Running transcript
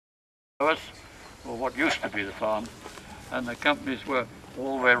or what used to be the farm, and the companies were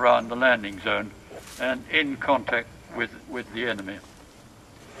all the way around the landing zone and in contact with the enemy.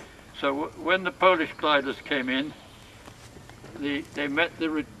 So when the Polish gliders came in, they met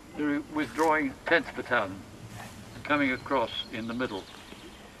the withdrawing 10th Battalion coming across in the middle.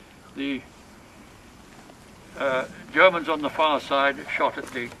 The Germans on the far side shot at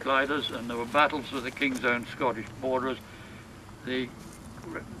the gliders, and there were battles with the King's Own Scottish borderers. The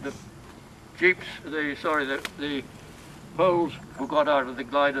jeeps, the Poles who got out of the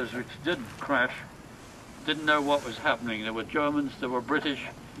gliders, which didn't crash, didn't know what was happening. There were Germans, there were British.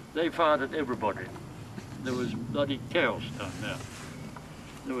 They fired at everybody. There was bloody chaos down there.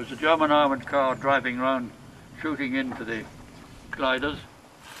 There was a German armoured car driving around shooting into the gliders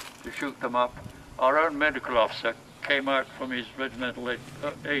to shoot them up. Our own medical officer came out from his regimental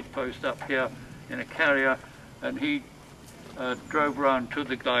aid post up here in a carrier, and he drove round to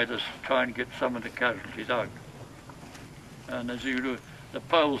the gliders to try and get some of the casualties out. And as you know, the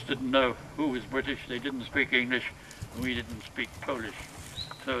Poles didn't know who was British, they didn't speak English, and we didn't speak Polish.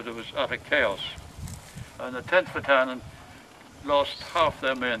 So there was utter chaos. And the 10th Battalion lost half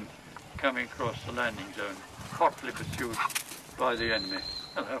their men coming across the landing zone, hotly pursued by the enemy.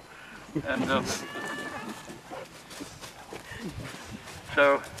 And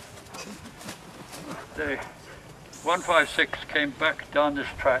so the 156 came back down this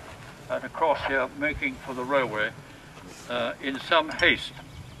track and across here, making for the railway in some haste.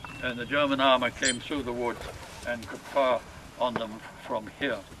 And the German armour came through the woods and could fire on them from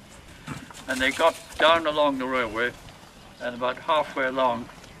here. And they got down along the railway, and about halfway along,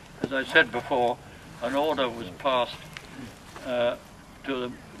 as I said before, an order was passed to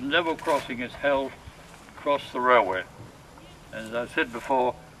the level crossing is held across the railway. And as I said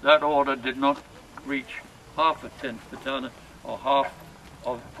before, that order did not reach half of 10th Battalion or half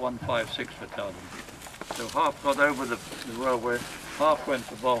of 156 Battalion. So half got over the railway, half went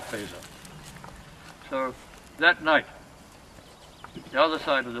to Balfaser. So that night, the other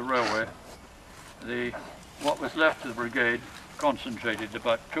side of the railway, what was left of the brigade concentrated,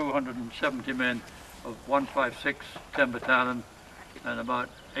 about 270 men of 156 10 Battalion and about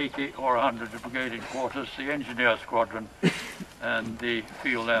 80 or 100 of brigade in quarters, the engineer squadron and the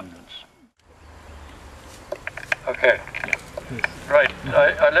field ambulance. Okay, right,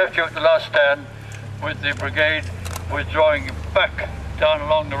 I left you at the last stand with the brigade withdrawing back down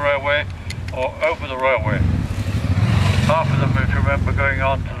along the railway or over the railway. Half of them, if you remember, going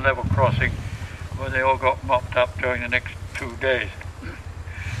on to the level crossing where they all got mopped up during the next 2 days.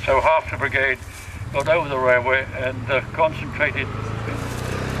 So half the brigade got over the railway and concentrated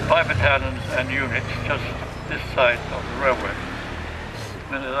by battalions and units just this side of the railway.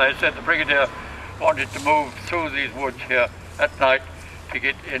 And as I said, the brigadier wanted to move through these woods here at night to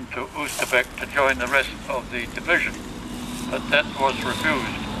get into Oosterbeek to join the rest of the division, but that was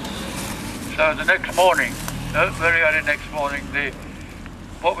refused. So the next morning, very early next morning,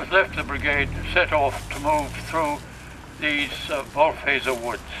 what was left of the brigade set off to move through these Balfaser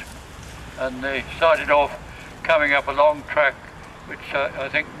woods, and they started off coming up a long track which I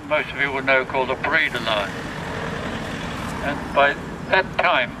think most of you will know, called the Breeder Line. And by that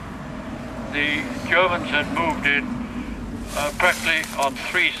time the Germans had moved in practically on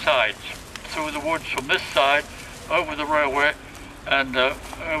 3 sides, through the woods from this side, over the railway and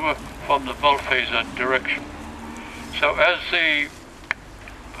over from the Balfaser direction. So as the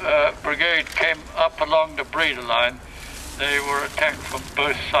brigade came up along the Breeder Line, they were attacked from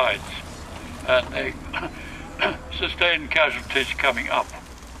both sides, and they sustained casualties coming up.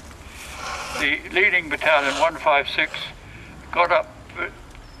 The leading battalion, 156, got up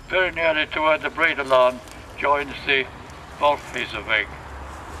very nearly to where the Breeder Line joins the Balfaser Weg,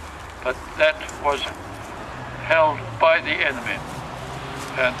 but that was held by the enemy.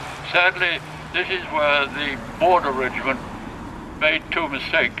 And sadly, this is where the border regiment made 2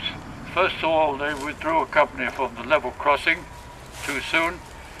 mistakes. First of all, they withdrew a company from the level crossing too soon.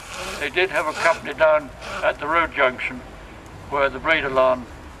 They did have a company down at the road junction where the Breeder Line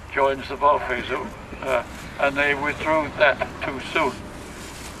joins the Balfaser, and they withdrew that too soon.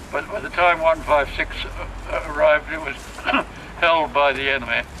 But by the time 156 arrived, it was held by the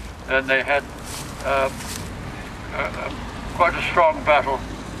enemy, and they had quite a strong battle,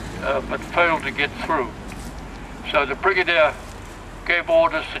 but failed to get through. So the brigadier gave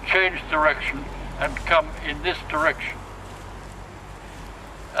orders to change direction and come in this direction.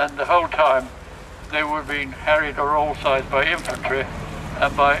 And the whole time they were being harried on all sides by infantry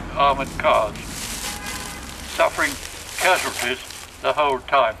and by armoured cars, suffering casualties the whole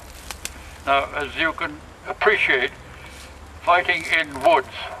time. Now, as you can appreciate, fighting in woods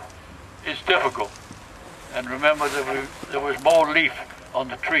is difficult. And remember, there was more leaf on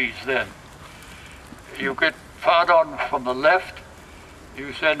the trees then. You get fired on from the left,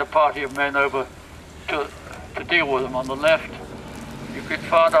 you send a party of men over to deal with them on the left. You get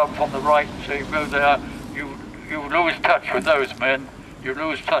fired on from the right, so you go there, you lose touch with those men,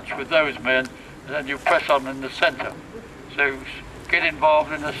 and then you press on in the centre. So you get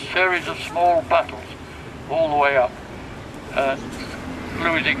involved in a series of small battles all the way up, and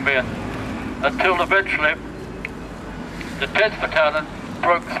losing men, until eventually the 10th Battalion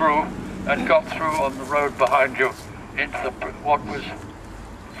broke through and got through on the road behind you into what was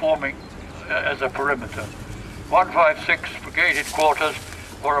forming as a perimeter. 156 Brigade headquarters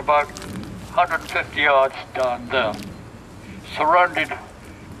were about 150 yards down there, surrounded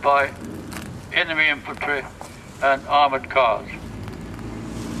by enemy infantry and armoured cars.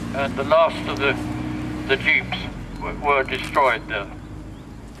 And the last of the jeeps were destroyed there.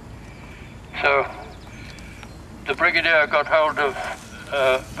 So the brigadier got hold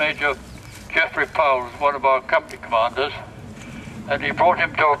of Major Geoffrey Powell, one of our company commanders, and he brought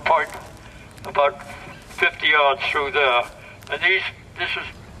him to a point about 50 yards through there. And this was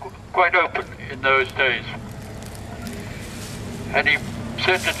quite open in those days. And he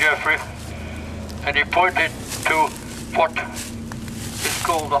said to Geoffrey, and he pointed to what is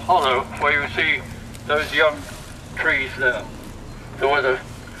called the hollow, where you see those young trees there. There was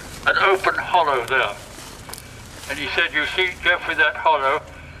an open hollow there. And he said, you see, Geoffrey, that hollow,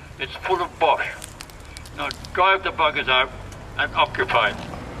 it's full of Boche. Now drive the buggers out and occupy it.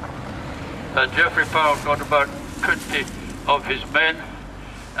 And Geoffrey Powell got about 20 of his men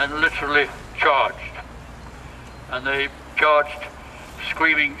and literally charged. And they charged,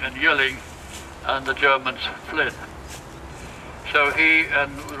 screaming and yelling, and the Germans fled. So he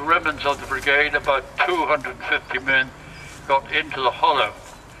and the remnants of the brigade, about 250 men, got into the hollow.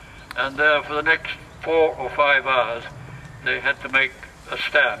 And there for the next 4 or 5 hours, they had to make a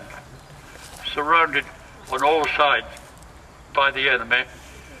stand, surrounded on all sides by the enemy,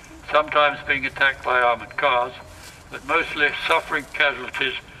 sometimes being attacked by armoured cars, but mostly suffering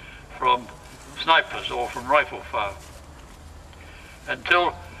casualties from snipers or from rifle fire.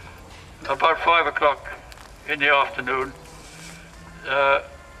 Until about 5 o'clock in the afternoon,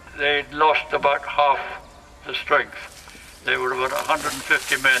 they'd lost about half the strength. There were about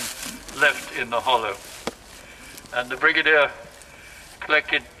 150 men left in the hollow. And the brigadier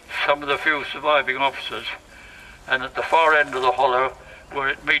collected some of the few surviving officers, and at the far end of the hollow, where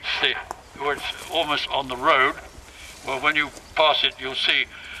it meets where it's almost on the road, well, when you pass it, you'll see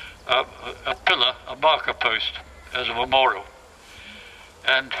a pillar, a marker post, as a memorial.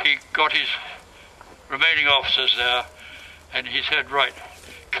 And he got his remaining officers there, and he said, right,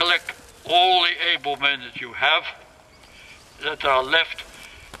 collect all the able men that you have that are left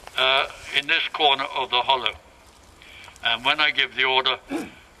in this corner of the hollow. And when I give the order,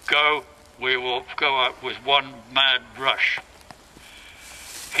 go, we will go out with one mad rush.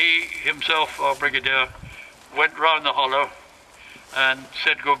 He himself, our brigadier, went round the hollow and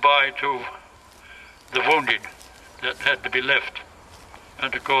said goodbye to the wounded that had to be left.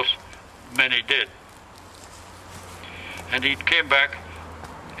 And of course, many did. And he came back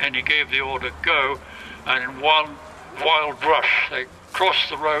and he gave the order, go, and in one wild rush they crossed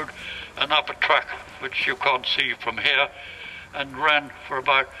the road and up a track which you can't see from here, and ran for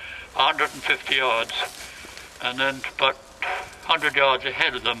about 150 yards, and then about 100 yards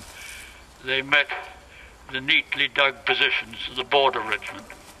ahead of them they met the neatly dug positions of the border regiment,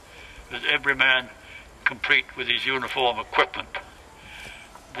 with every man complete with his uniform equipment.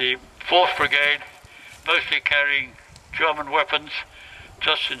 The 4th Brigade, mostly carrying German weapons,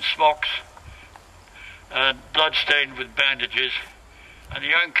 just in smocks and blood-stained with bandages, and the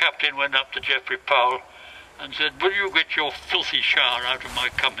young captain went up to Geoffrey Powell and said, will you get your filthy shower out of my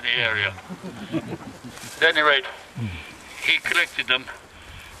company area? At any rate, he collected them,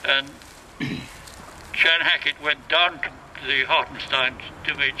 and Shan Hackett went down to the Hartenstein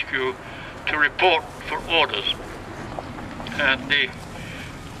to HQ to report for orders. And the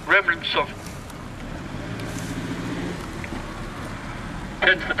remnants of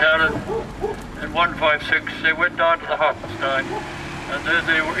 10th Battalion and 156, they went down to the Hartenstein, and there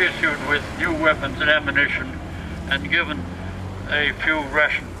they were issued with new weapons and ammunition and given a few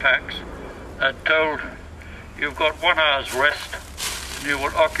ration packs and told, you've got 1 hour's rest and you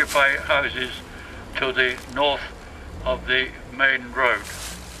will occupy houses to the north of the main road,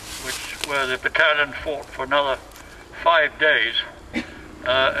 where the battalion fought for another 5 days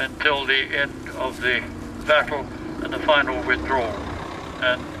until the end of the battle and the final withdrawal.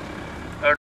 And